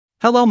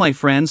Hello my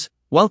friends,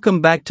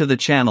 welcome back to the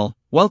channel,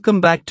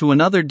 welcome back to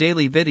another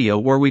daily video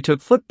where we took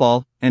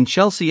football and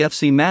Chelsea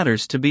FC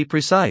matters to be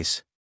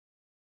precise.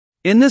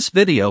 In this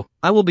video,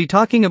 I will be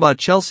talking about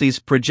Chelsea's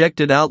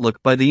projected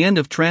outlook by the end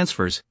of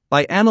transfers,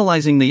 by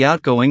analyzing the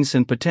outgoings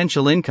and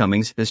potential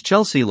incomings as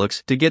Chelsea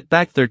looks to get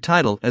back their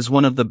title as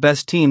one of the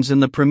best teams in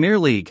the Premier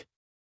League.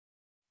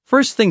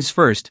 First things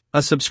first,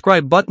 a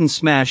subscribe button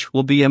smash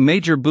will be a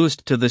major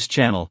boost to this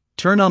channel.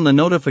 Turn on the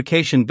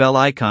notification bell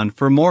icon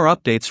for more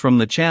updates from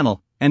the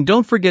channel, and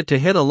don't forget to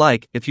hit a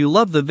like if you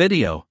love the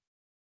video.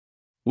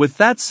 With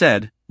that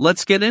said,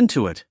 let's get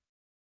into it.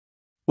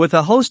 With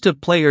a host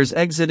of players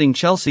exiting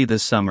Chelsea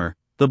this summer,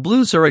 the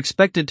Blues are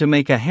expected to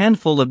make a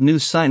handful of new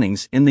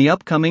signings in the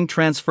upcoming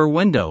transfer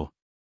window.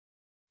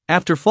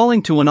 After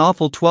falling to an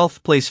awful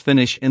 12th place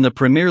finish in the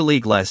Premier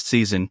League last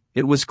season,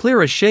 it was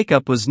clear a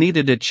shake-up was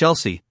needed at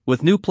Chelsea,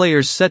 with new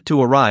players set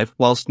to arrive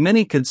whilst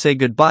many could say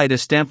goodbye to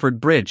Stamford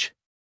Bridge.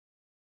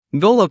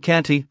 N'Golo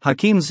Kante,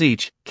 Hakim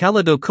Ziyech,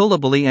 Kalidou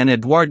Koulibaly and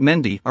Edouard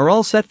Mendy are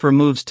all set for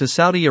moves to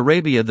Saudi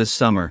Arabia this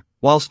summer,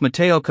 whilst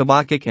Mateo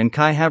Kovacic and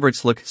Kai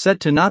Havertz look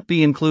set to not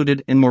be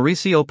included in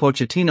Mauricio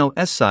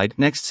Pochettino's side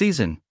next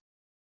season.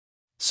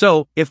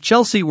 So, if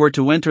Chelsea were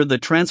to enter the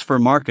transfer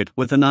market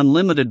with an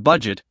unlimited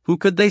budget, who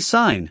could they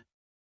sign?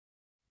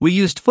 We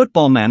used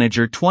Football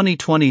Manager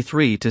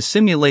 2023 to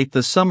simulate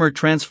the summer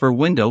transfer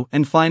window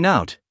and find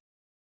out.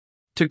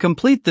 To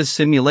complete this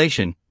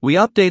simulation, we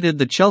updated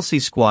the Chelsea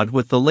squad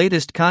with the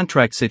latest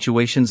contract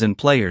situations and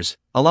players,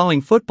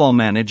 allowing Football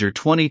Manager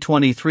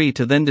 2023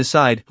 to then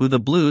decide who the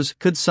Blues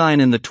could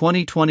sign in the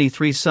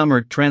 2023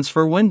 summer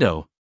transfer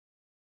window.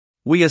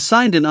 We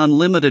assigned an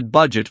unlimited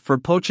budget for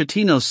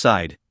Pochettino's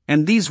side,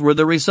 and these were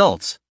the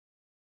results.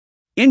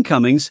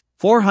 Incomings,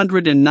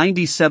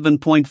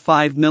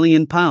 £497.5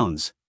 million.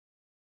 Kylian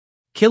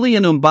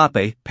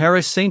Mbappe,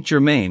 Paris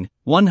Saint-Germain,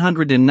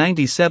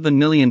 £197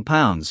 million.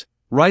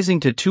 Rising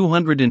to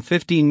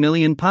 £215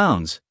 million.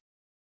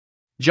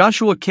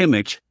 Joshua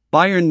Kimmich,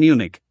 Bayern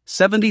Munich,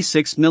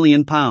 £76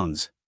 million.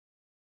 Dusan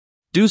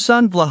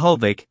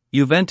Vlahovic,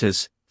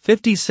 Juventus,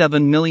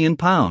 £57 million.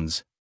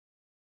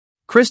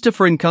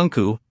 Christopher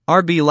Nkunku,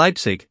 RB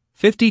Leipzig,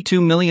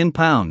 £52 million.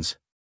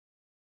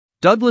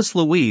 Douglas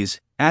Luiz,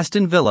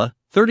 Aston Villa,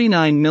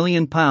 £39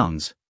 million.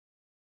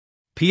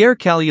 Pierre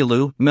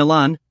Kalulu,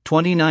 Milan,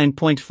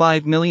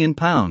 £29.5 million.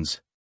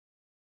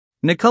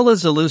 Nikola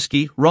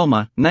Zalewski,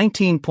 Roma,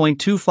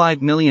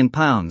 £19.25 million,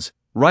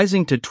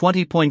 rising to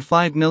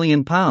 £20.5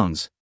 million.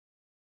 Nacho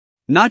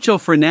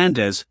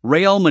Fernandez,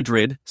 Real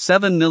Madrid,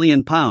 £7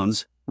 million,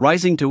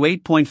 rising to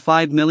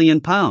 £8.5 million.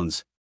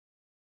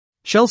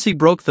 Chelsea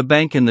broke the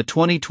bank in the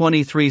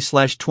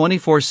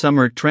 2023/24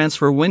 summer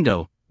transfer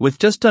window, with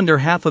just under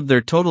half of their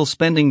total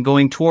spending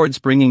going towards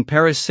bringing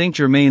Paris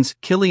Saint-Germain's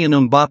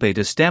Kylian Mbappe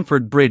to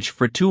Stamford Bridge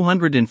for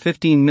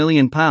 £215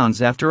 million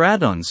after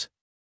add-ons.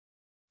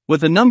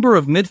 With a number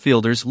of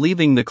midfielders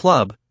leaving the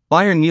club,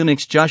 Bayern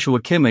Munich's Joshua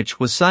Kimmich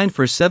was signed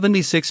for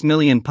 £76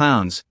 million,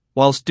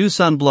 whilst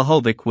Dusan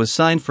Vlahovic was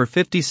signed for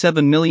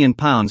 £57 million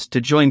to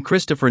join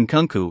Christopher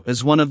Nkunku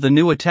as one of the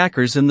new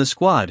attackers in the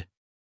squad.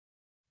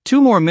 Two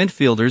more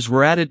midfielders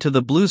were added to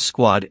the Blues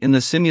squad in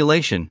the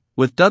simulation,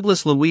 with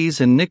Douglas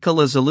Luiz and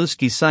Nikola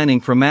Zalewski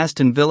signing from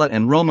Aston Villa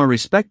and Roma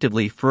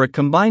respectively for a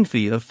combined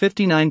fee of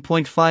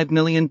 £59.5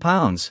 million.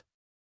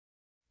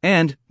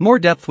 And, more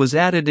depth was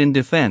added in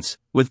defense,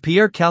 with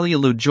Pierre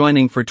Kalulu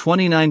joining for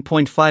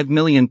 £29.5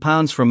 million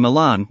from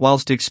Milan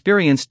whilst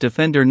experienced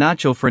defender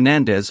Nacho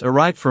Fernandez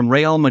arrived from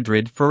Real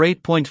Madrid for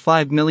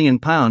 £8.5 million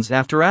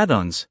after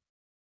add-ons.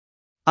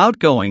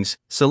 Outgoings,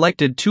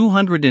 selected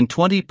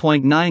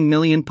 £220.9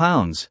 million.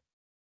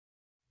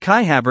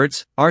 Kai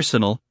Havertz,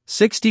 Arsenal,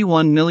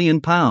 £61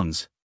 million.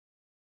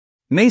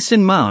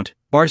 Mason Mount,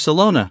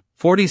 Barcelona,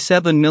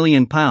 £47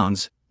 million,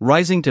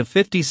 rising to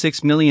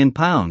 £56 million.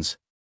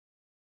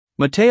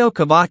 Mateo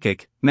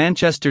Kovacic,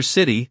 Manchester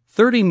City,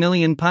 £30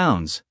 million.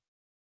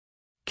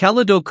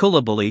 Kalidou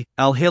Koulibaly,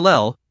 Al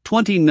Hilal,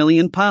 £20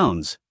 million.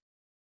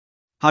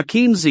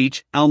 Hakim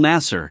Ziyech, Al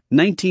Nassr,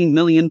 £19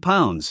 million.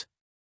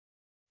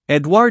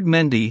 Edouard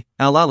Mendy,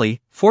 Al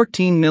Ahly,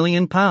 £14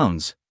 million.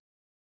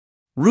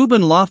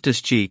 Ruben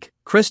Loftus-Cheek,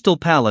 Crystal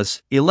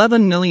Palace,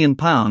 £11 million,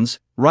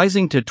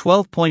 rising to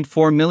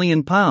 £12.4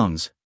 million.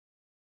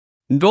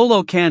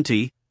 N'Golo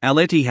Kante, Al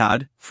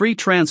Ittihad, free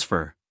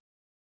transfer.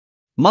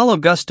 Malo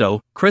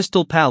Gusto,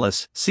 Crystal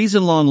Palace,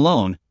 season-long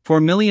loan, £4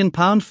 million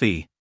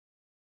fee.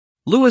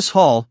 Lewis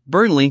Hall,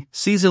 Burnley,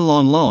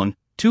 season-long loan,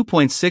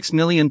 £2.6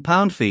 million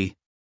fee.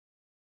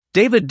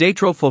 David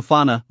Datro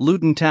Fofana,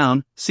 Luton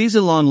Town,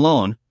 season-long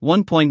loan,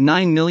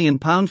 £1.9 million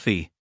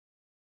fee.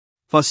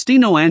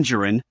 Faustino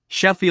Angerin,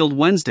 Sheffield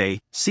Wednesday,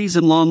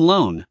 season-long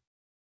loan.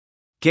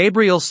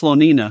 Gabriel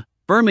Slonina,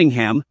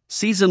 Birmingham,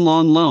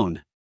 season-long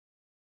loan.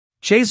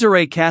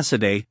 Cesare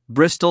Casadei,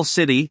 Bristol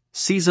City,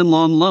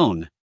 season-long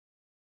loan.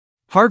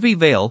 Harvey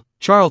Vale,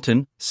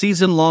 Charlton,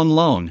 season-long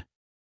loan.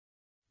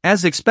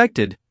 As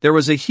expected, there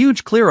was a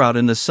huge clear-out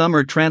in the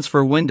summer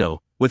transfer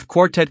window, with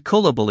quartet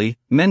Koulibaly,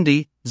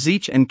 Mendy,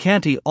 Ziyech and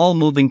Kante all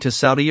moving to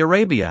Saudi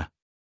Arabia.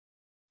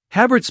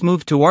 Havertz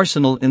moved to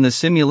Arsenal in the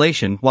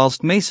simulation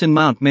whilst Mason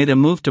Mount made a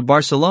move to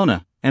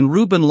Barcelona, and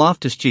Ruben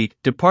Loftus-Cheek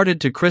departed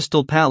to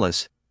Crystal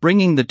Palace,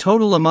 bringing the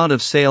total amount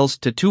of sales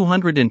to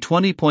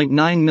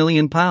 £220.9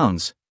 million.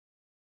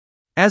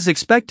 As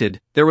expected,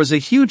 there was a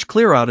huge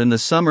clear-out in the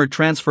summer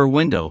transfer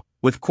window,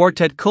 with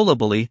quartet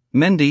Koulibaly,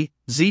 Mendy,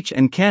 Ziyech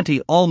and Kanté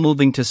all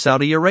moving to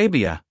Saudi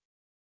Arabia.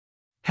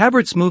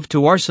 Havertz moved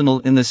to Arsenal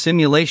in the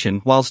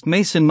simulation whilst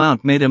Mason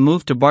Mount made a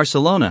move to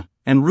Barcelona,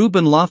 and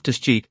Ruben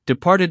Loftus-Cheek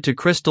departed to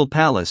Crystal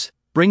Palace,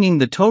 bringing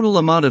the total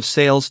amount of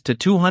sales to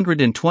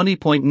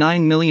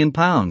 £220.9 million.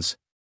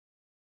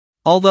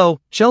 Although,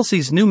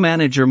 Chelsea's new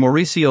manager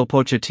Mauricio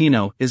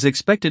Pochettino is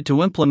expected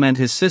to implement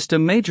his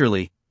system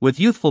majorly, with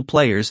youthful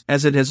players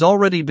as it has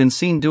already been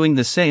seen doing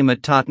the same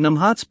at Tottenham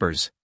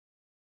Hotspurs.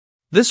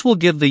 This will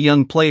give the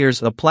young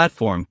players a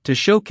platform to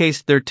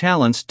showcase their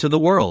talents to the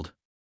world.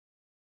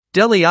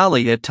 Dele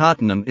Alli at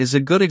Tottenham is a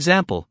good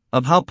example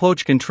of how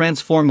Poch can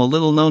transform a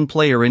little-known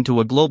player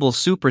into a global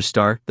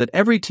superstar that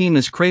every team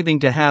is craving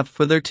to have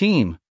for their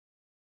team.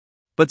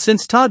 But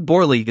since Todd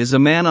Boehly is a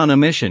man on a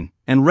mission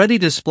and ready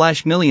to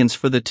splash millions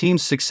for the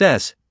team's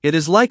success, it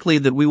is likely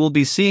that we will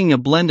be seeing a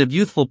blend of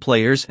youthful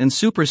players and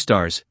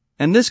superstars,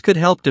 and this could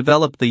help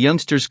develop the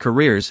youngsters'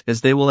 careers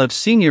as they will have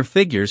senior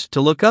figures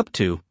to look up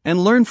to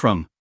and learn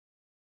from.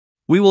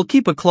 We will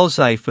keep a close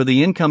eye for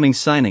the incoming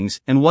signings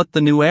and what the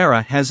new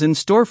era has in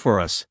store for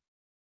us.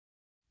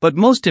 But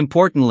most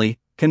importantly,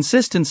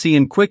 consistency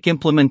and quick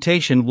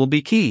implementation will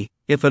be key,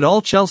 if at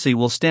all Chelsea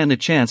will stand a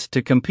chance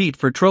to compete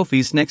for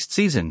trophies next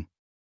season.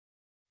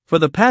 For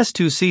the past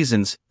 2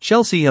 seasons,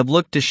 Chelsea have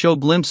looked to show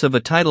glimpse of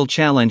a title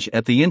challenge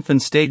at the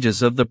infant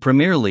stages of the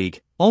Premier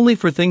League, only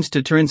for things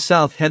to turn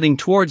south heading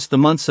towards the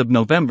months of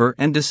November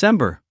and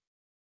December.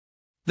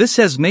 This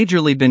has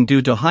majorly been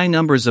due to high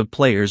numbers of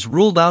players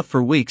ruled out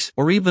for weeks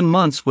or even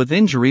months with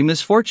injury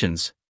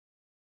misfortunes.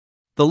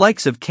 The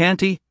likes of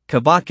Kanté,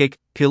 Kovacic,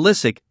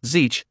 Pulisic,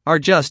 Ziyech are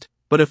just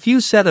but a few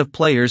set of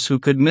players who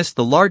could miss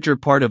the larger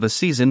part of a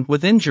season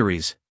with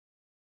injuries.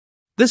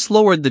 This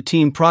lowered the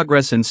team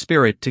progress and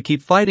spirit to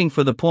keep fighting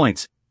for the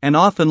points, and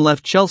often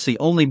left Chelsea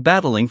only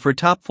battling for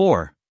top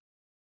 4.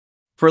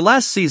 For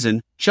last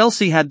season,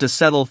 Chelsea had to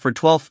settle for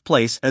 12th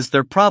place as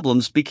their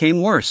problems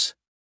became worse.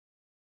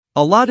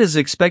 A lot is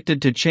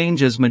expected to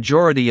change as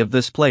majority of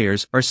these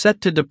players are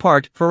set to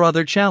depart for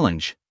other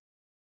challenge.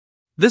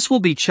 This will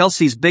be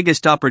Chelsea's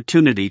biggest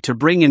opportunity to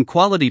bring in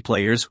quality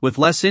players with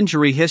less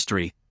injury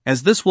history,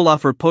 as this will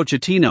offer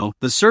Pochettino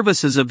the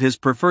services of his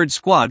preferred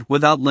squad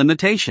without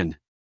limitation.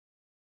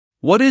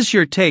 What is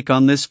your take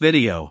on this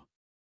video?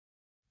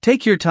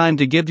 Take your time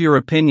to give your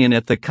opinion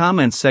at the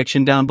comments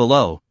section down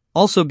below,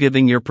 also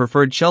giving your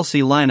preferred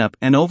Chelsea lineup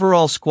and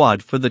overall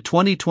squad for the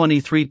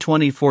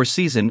 2023-24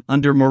 season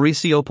under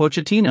Mauricio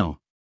Pochettino.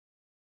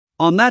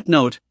 On that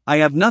note, I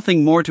have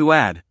nothing more to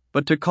add,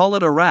 but to call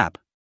it a wrap.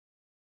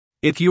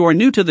 If you are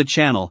new to the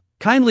channel,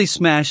 kindly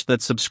smash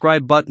that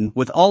subscribe button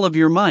with all of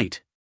your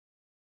might.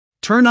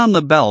 Turn on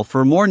the bell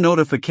for more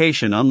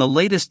notification on the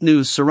latest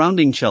news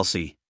surrounding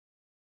Chelsea.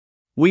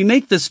 We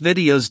make these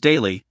videos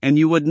daily and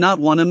you would not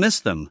want to miss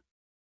them.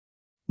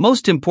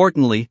 Most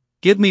importantly,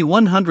 give me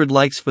 100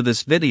 likes for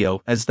this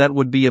video as that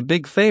would be a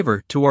big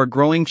favor to our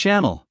growing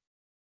channel.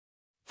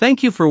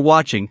 Thank you for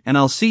watching and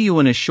I'll see you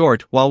in a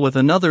short while with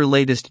another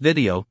latest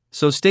video,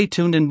 so stay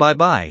tuned and bye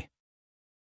bye.